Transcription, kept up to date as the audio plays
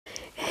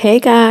Hey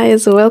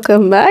guys,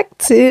 welcome back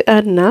to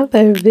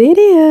another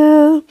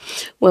video.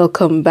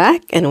 Welcome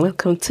back and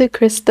welcome to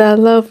Krista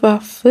Lover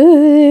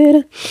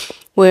Food,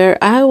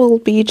 where I will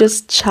be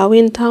just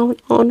chowing down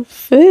on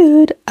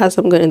food as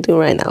I'm going to do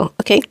right now.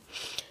 Okay,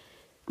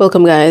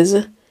 welcome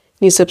guys,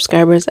 new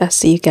subscribers. I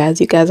see you guys.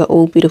 You guys are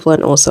all beautiful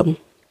and awesome.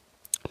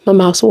 My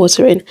mouth's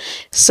watering.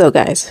 So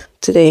guys,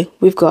 today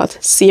we've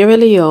got Sierra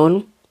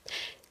Leone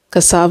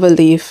cassava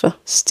leaf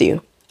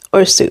stew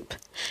or soup.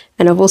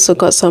 And I've also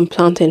got some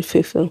plantain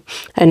fufu.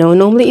 I know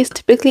normally it's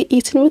typically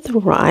eaten with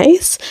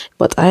rice,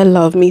 but I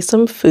love me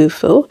some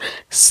fufu.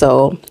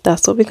 So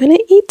that's what we're going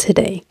to eat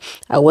today.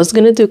 I was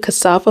going to do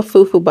cassava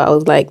fufu, but I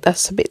was like,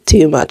 that's a bit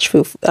too much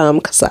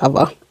fufu,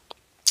 cassava.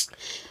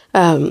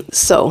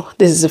 So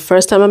this is the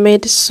first time I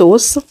made this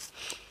sauce.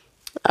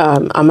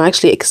 I'm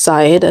actually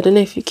excited. I don't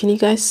know if you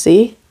guys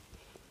see?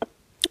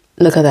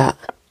 Look at that.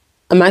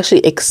 I'm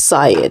actually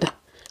excited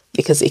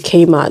because it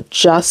came out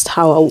just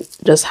how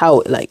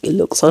it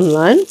looks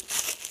online,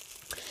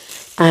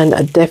 and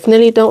I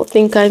definitely don't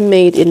think I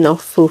made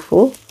enough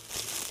fufu.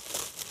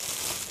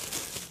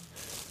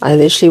 I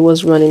literally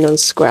was running on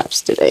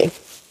scraps today.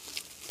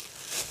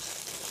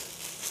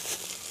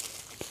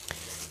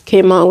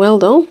 Came out well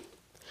though.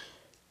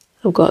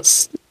 I've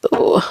got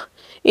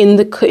in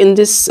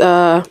this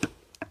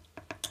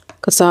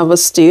cassava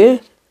stew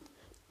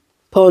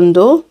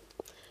pondo,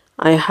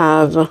 I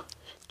have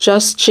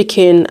just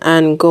chicken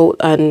and goat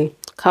and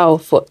cow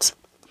foot.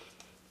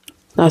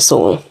 That's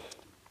all.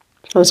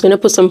 I was gonna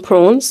put some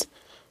prawns,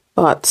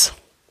 but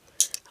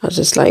I was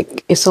just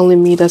like, it's only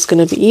me that's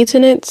gonna be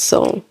eating it,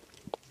 so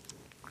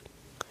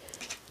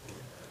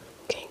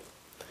okay.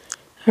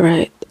 All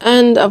right,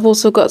 and I've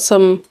also got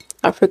some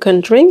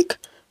African drink,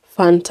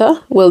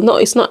 Fanta. Well, no,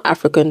 it's not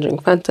African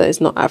drink. Fanta is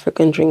not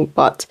African drink,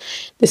 but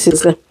this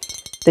is the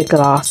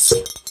glass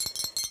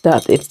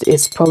that it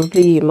is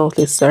probably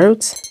mostly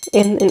served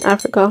in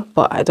Africa,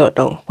 but I don't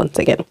know. Once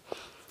again,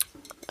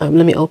 let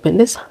me open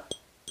this.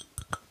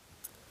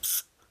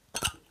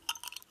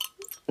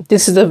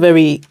 This is a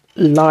very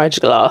large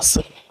glass.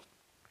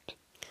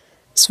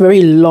 It's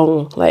very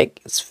long,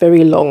 like it's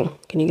very long.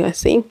 Can you guys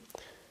see?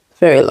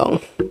 Very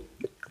long.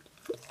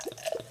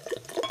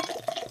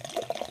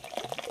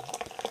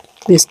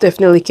 This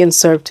definitely can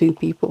serve 2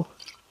 people.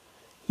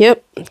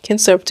 Yep, it can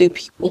serve 2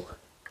 people.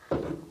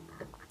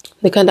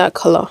 Look at that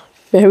color.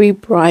 Very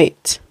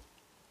bright.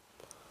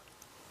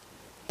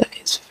 That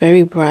is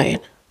very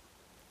bright.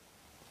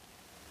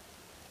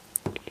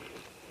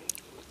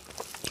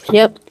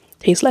 Yep,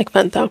 tastes like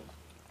Fanta.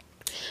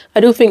 I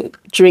do think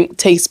drink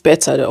tastes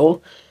better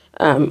though,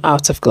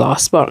 out of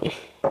glass, but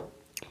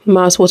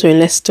mouth watering.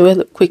 Let's do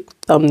a quick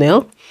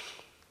thumbnail.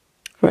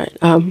 Right.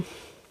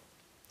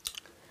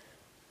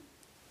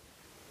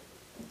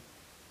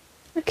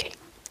 Okay.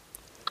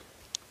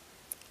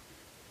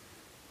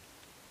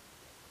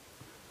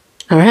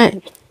 All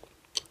right.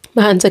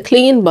 My hands are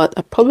clean, but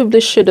I probably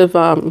should have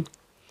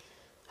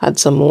had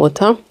some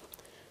water.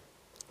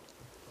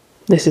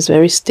 This is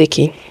very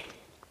sticky.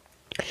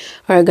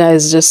 All right,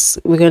 guys,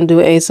 we're gonna do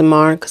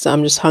ASMR because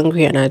I'm just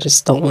hungry and I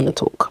just don't want to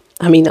talk.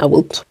 I mean, I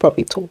will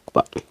probably talk,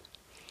 but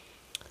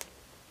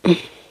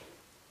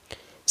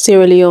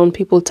Sierra Leone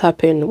people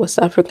tap in, West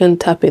African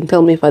tap in.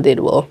 Tell me if I did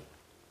well.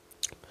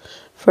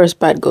 First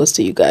bite goes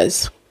to you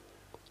guys.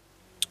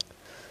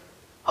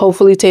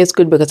 Hopefully it tastes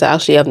good because I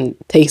actually haven't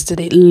tasted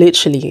it.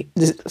 Literally,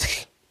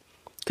 this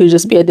could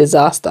just be a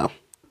disaster.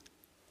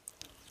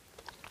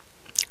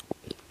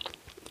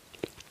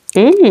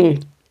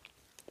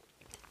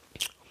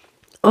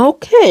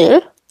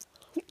 Okay.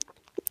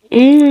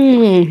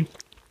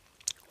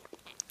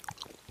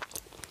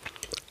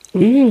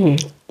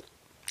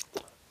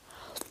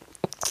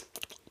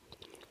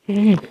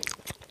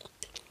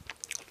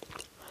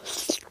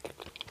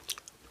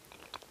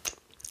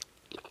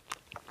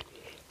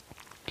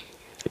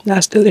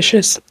 That's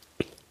delicious.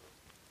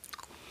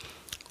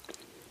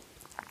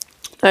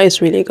 That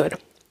is really good.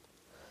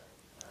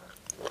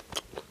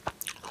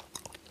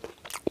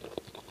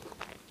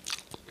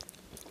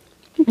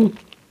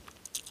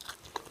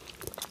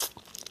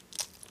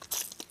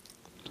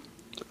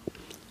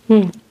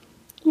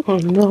 Oh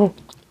no.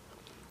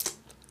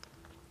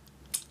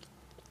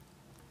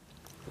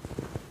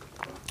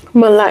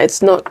 My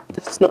light's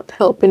it's not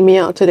helping me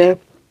out today.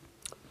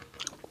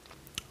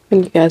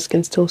 And you guys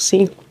can still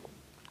see.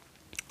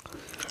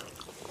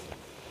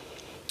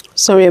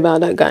 Sorry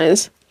about that,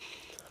 guys.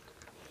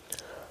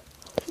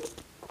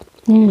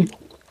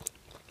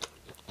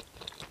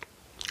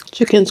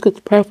 Chicken's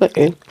cooked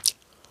perfectly.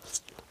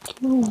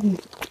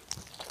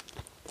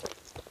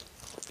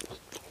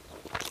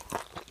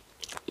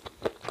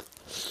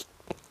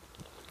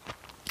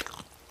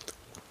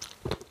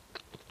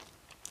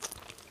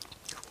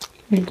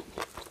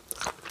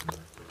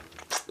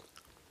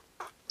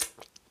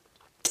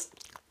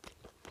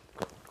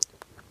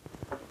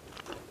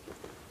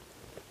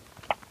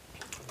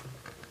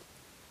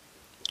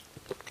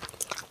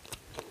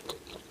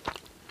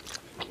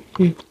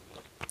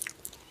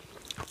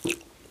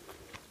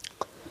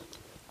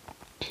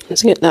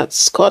 Let's get that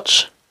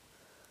scotch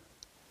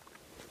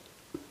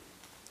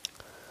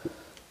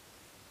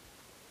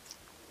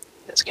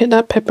Get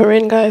that pepper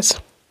in, guys.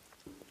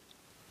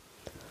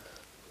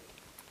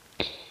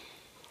 Oh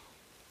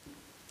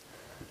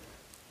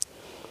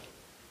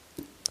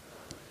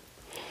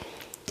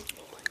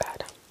my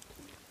God.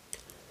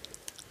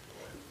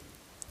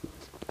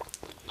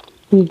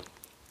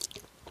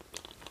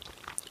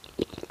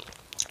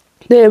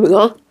 There we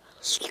go.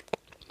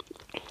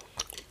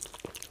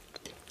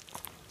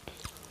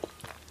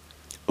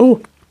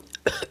 Ooh.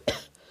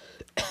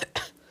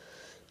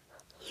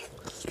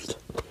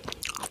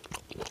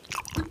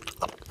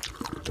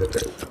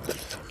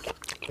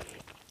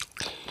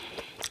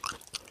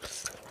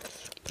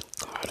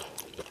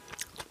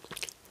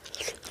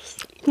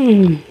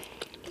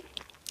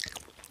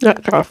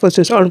 That chocolate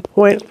is on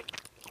point.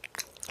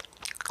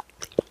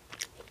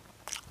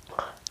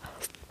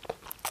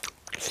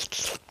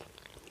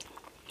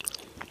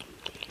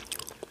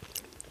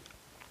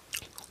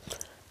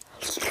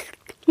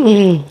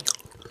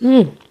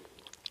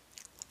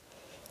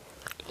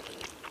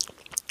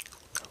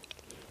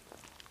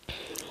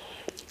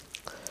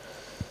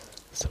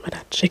 Some of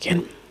that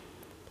chicken.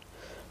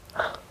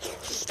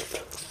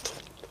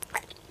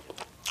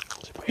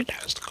 It's very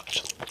nice.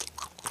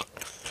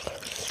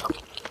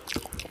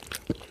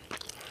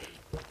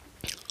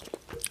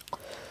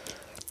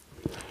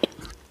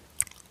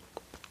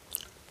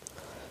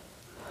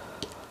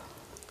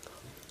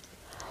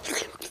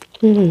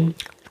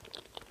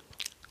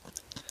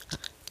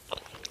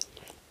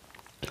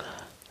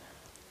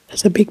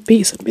 That's a big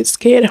piece. I'm a bit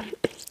scared.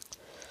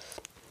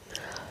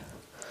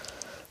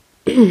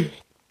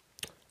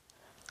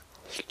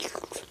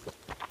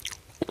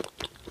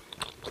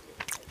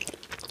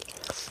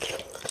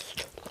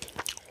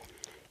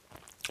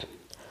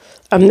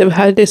 I've never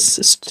had this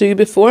stew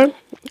before,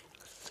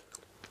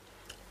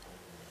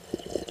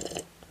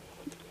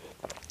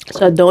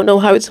 so I don't know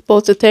how it's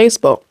supposed to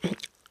taste, but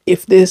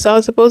if this is how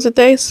it's supposed to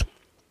taste,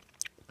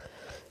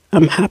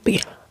 I'm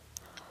happy.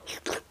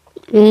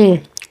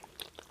 Oh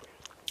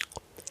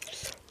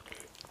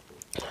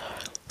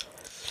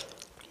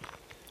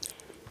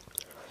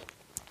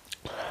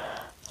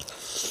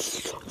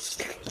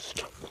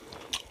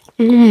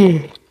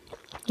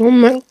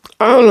my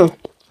God.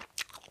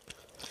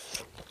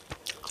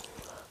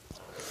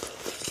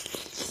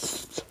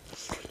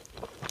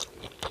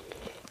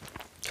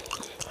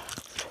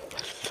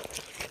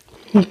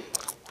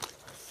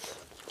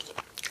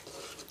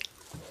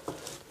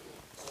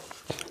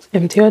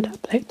 Empty out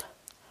that plate.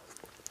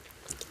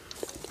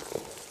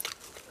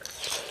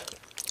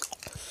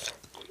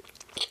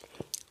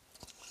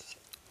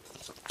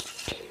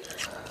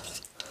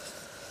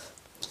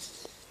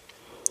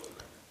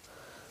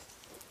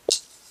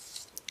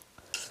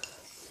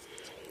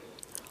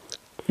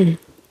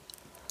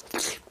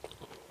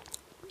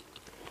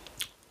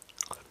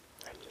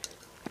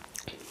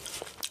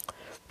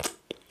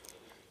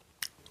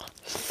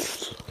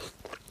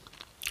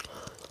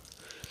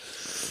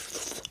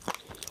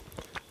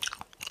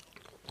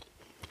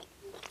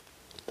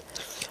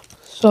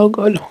 So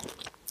good.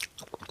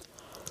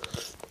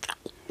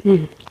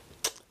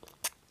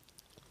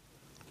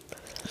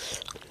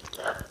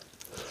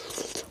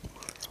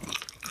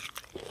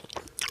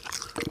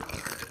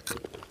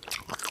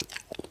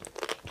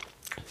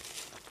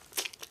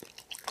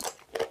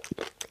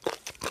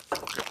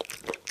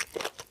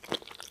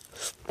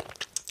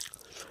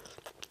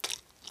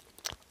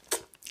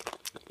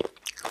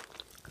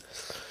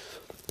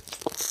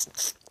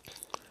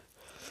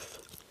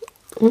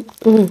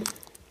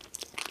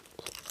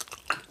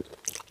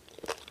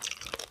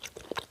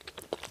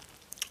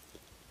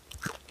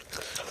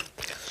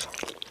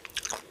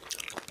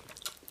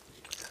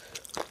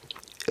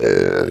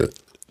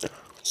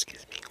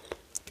 Excuse me.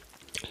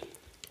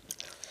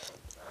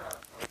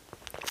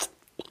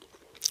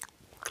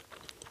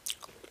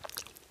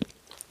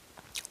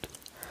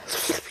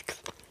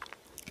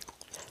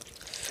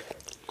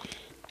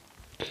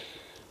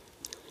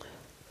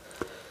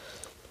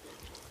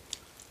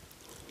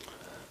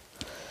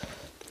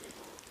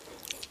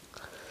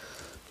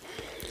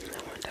 I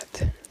want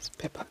that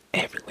pepper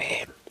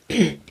everywhere.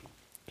 Oh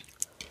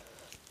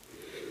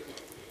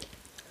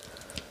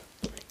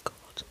my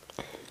God.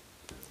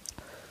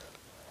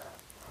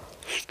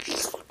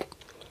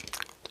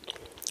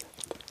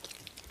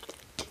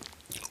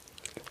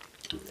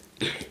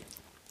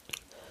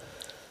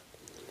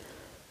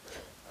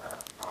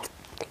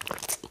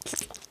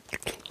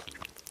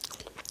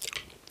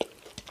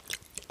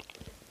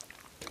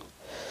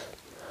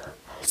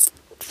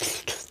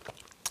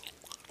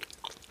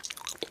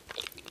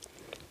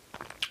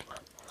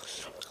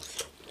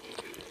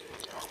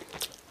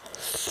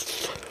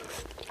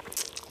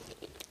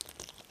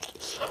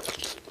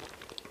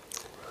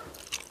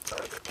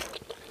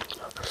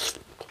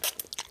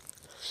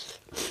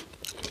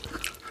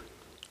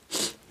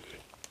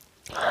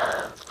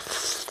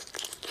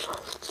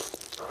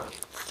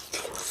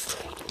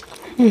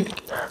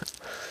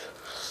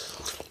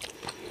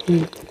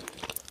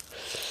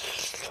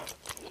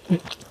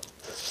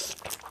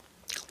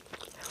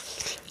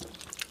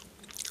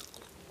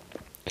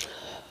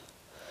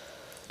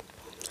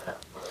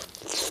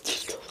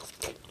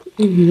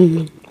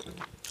 That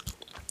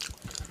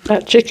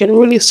chicken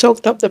really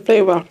soaked up the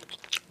flavor.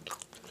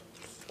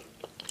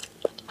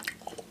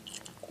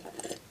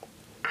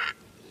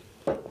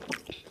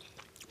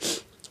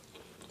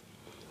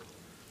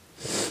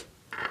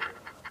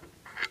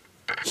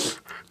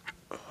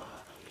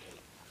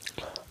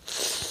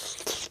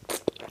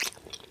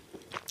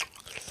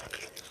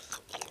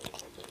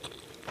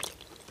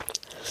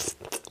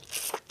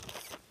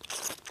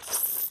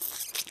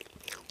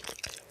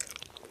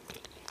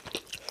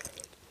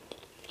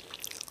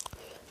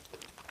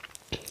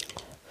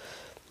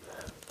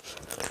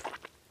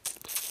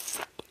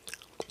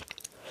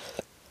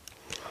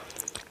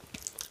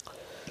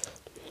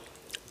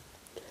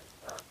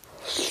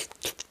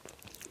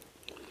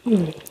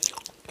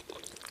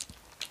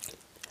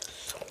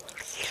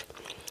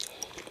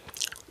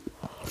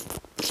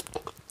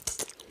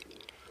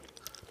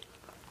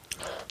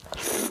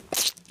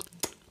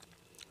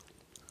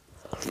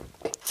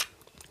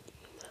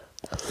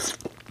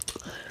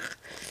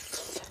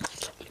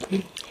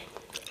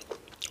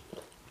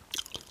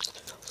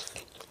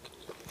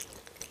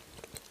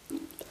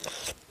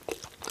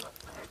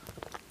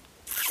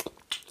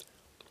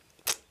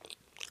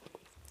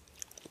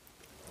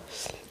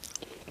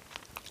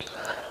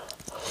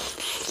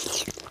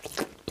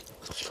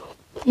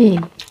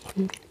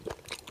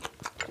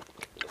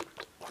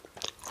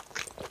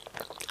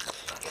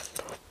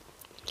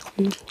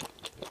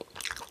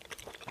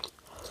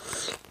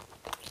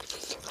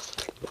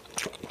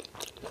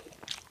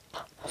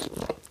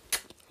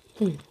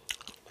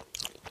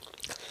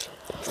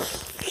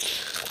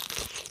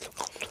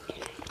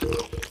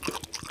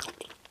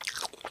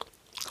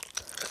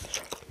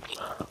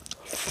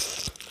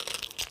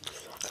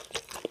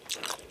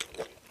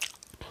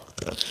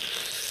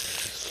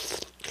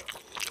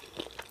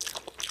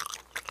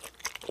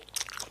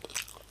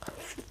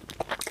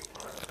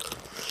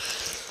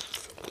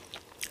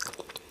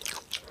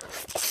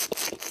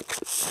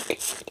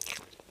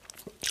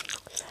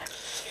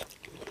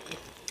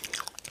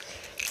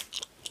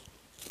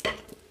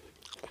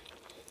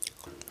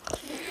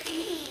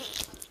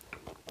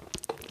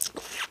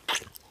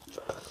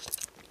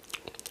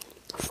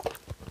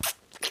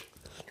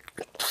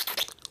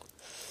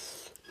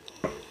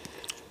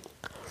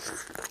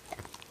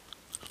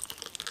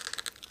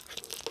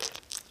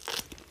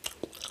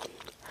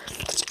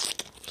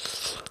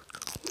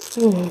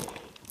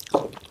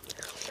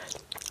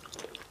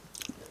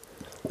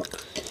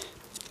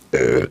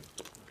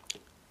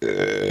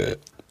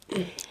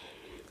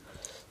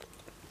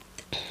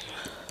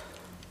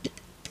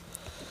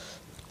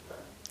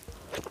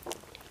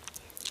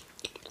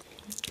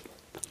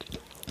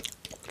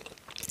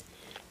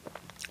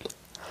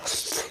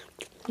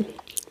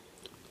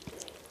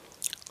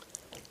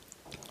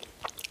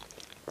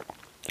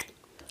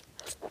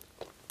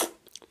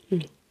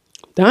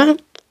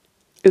 That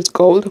is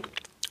gold.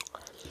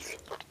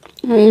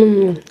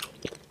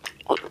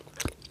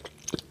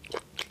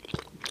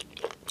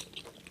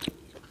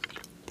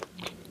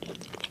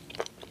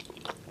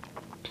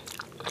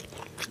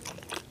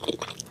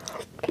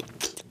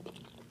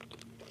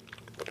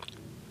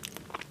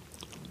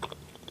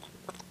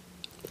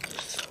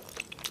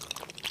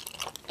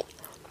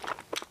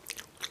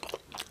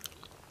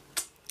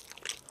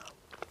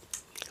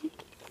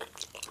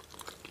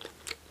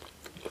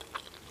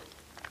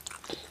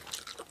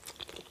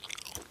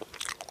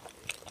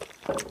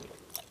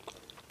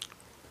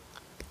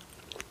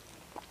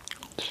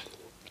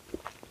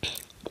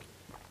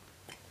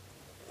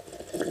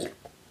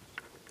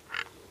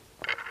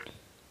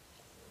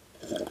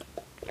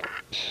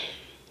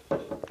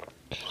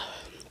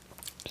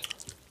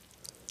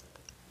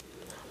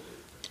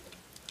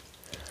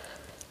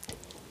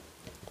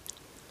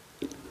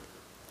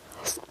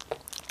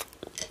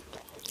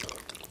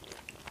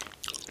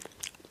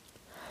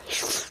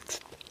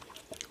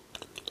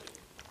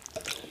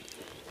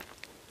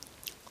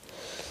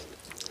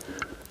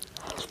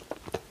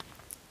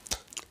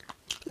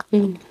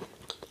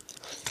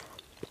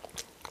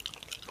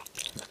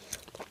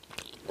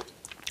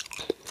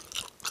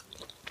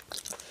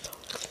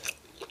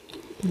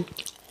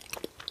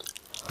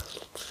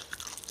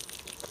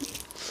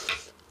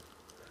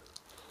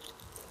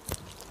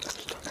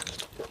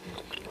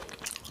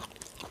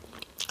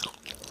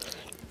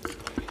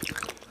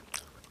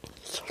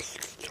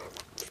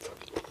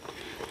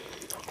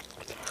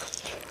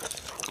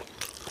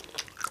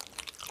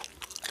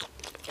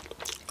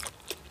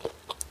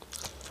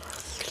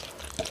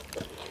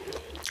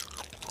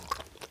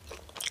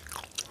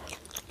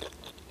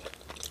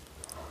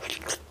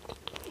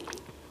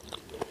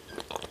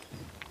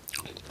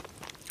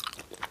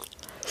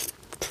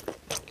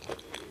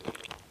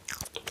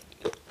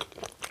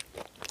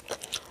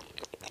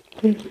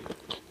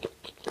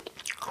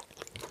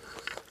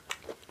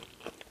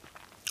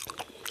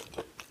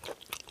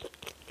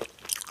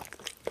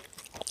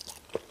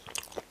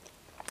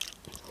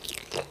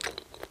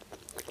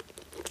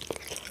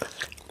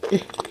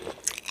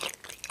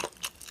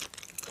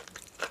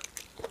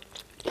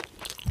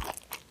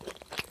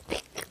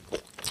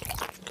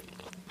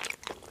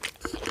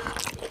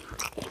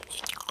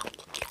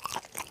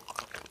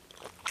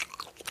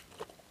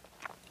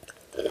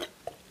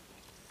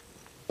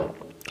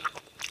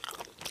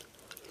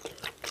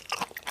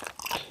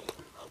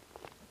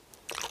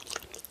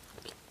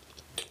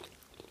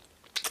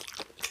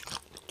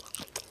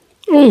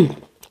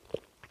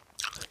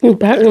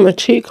 Back in my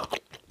cheek.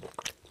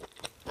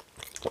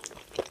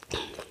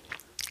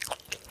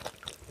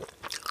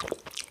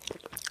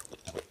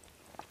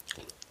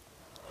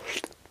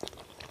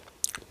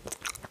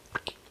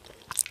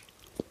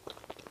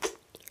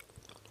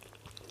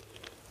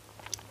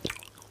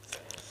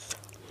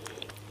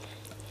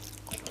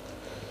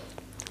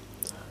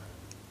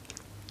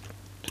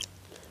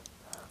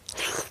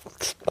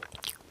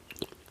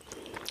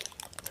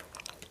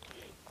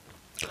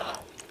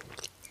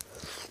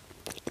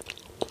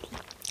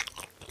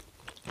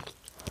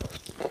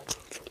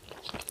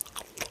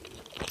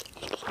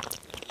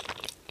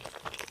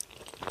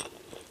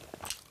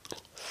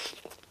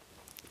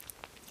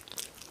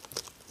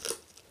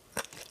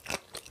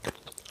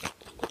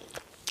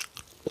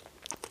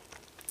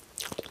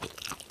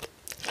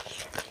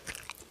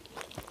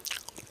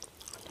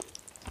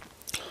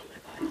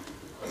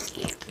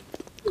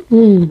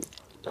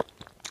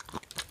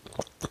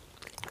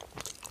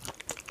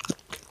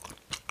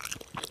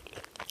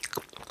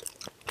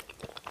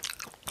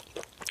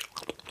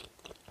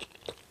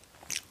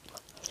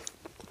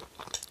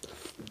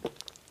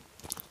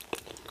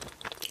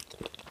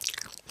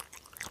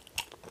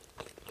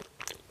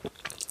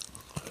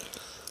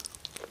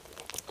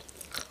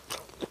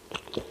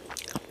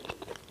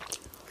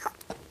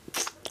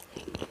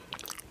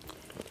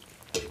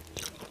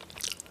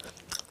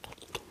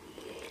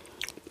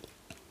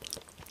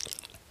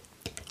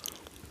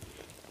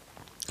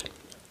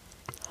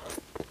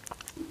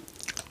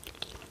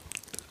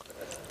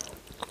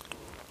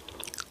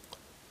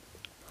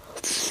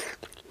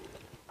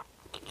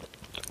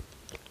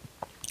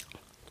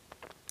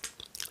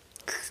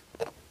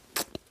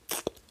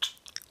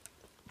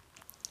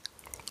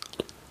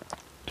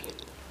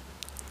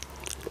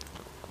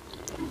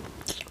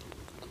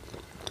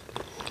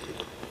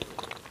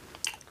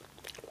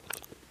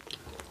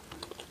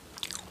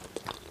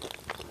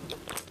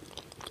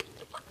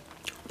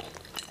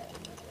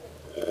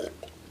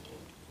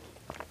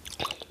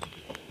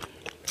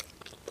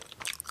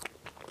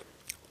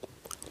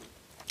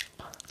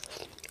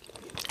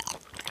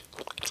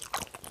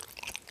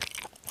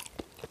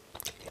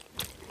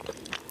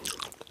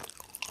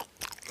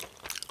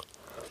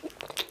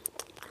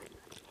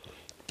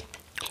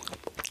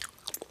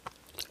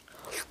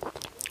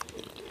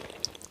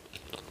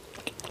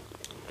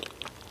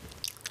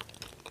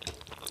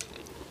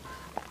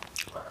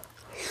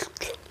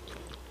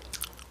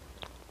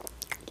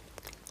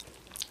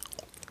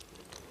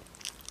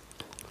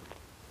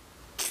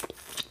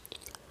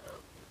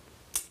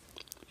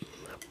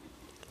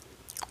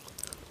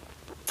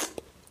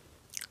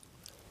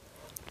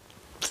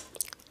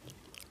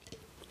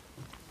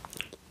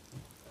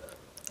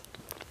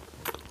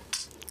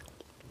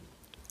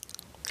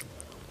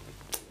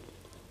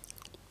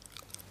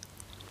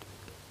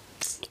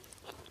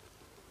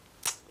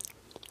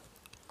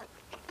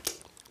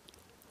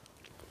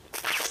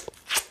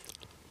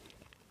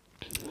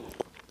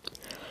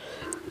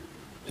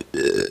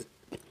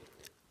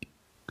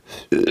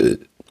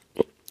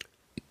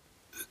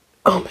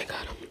 Oh my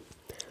god.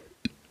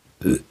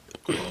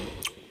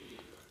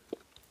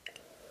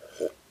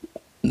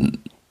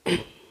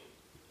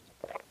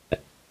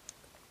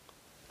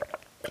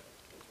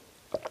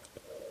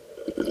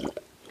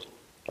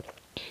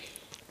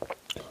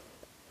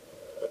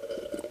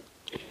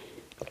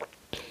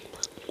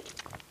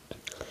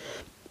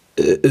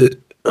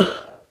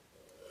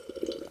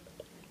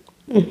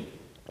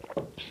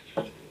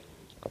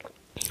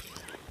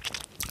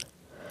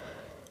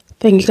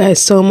 Thank you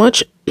guys so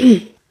much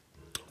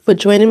for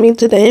joining me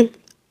today.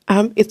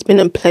 It's been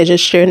a pleasure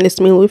sharing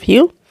this meal with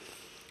you.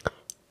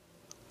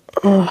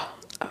 I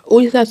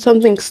always have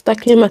something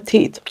stuck in my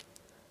teeth.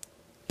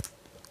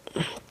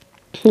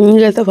 You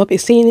guys have probably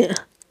seen it.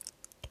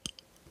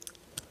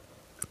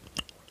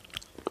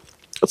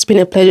 It's been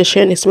a pleasure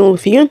sharing this meal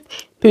with you.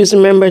 Please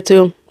remember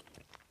to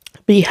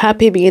be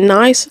happy, be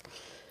nice.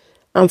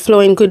 I'm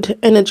flowing good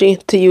energy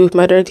to you with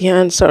my dirty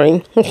hands.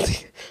 Sorry.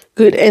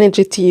 Good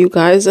energy to you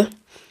guys.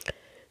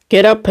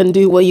 Get up and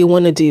do what you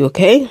want to do,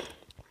 okay?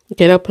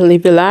 Get up and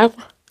live your life.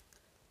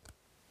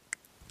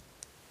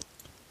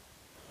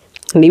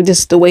 Leave the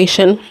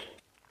situation.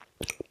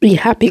 Be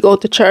happy. Go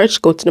to church.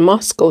 Go to the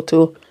mosque. Go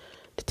to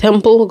the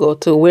temple. Go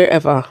to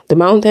wherever. The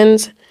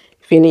mountains.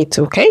 If you need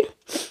to, okay?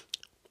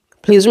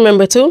 Please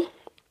remember to.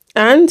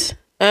 And.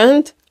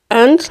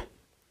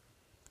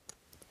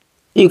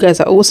 You guys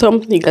are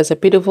awesome. You guys are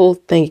beautiful.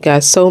 Thank you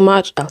guys so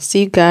much. I'll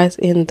see you guys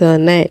in the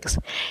next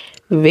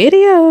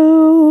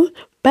video.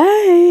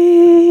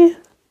 Bye.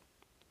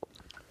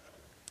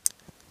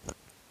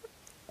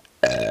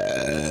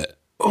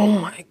 Oh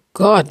my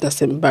god,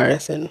 that's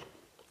embarrassing.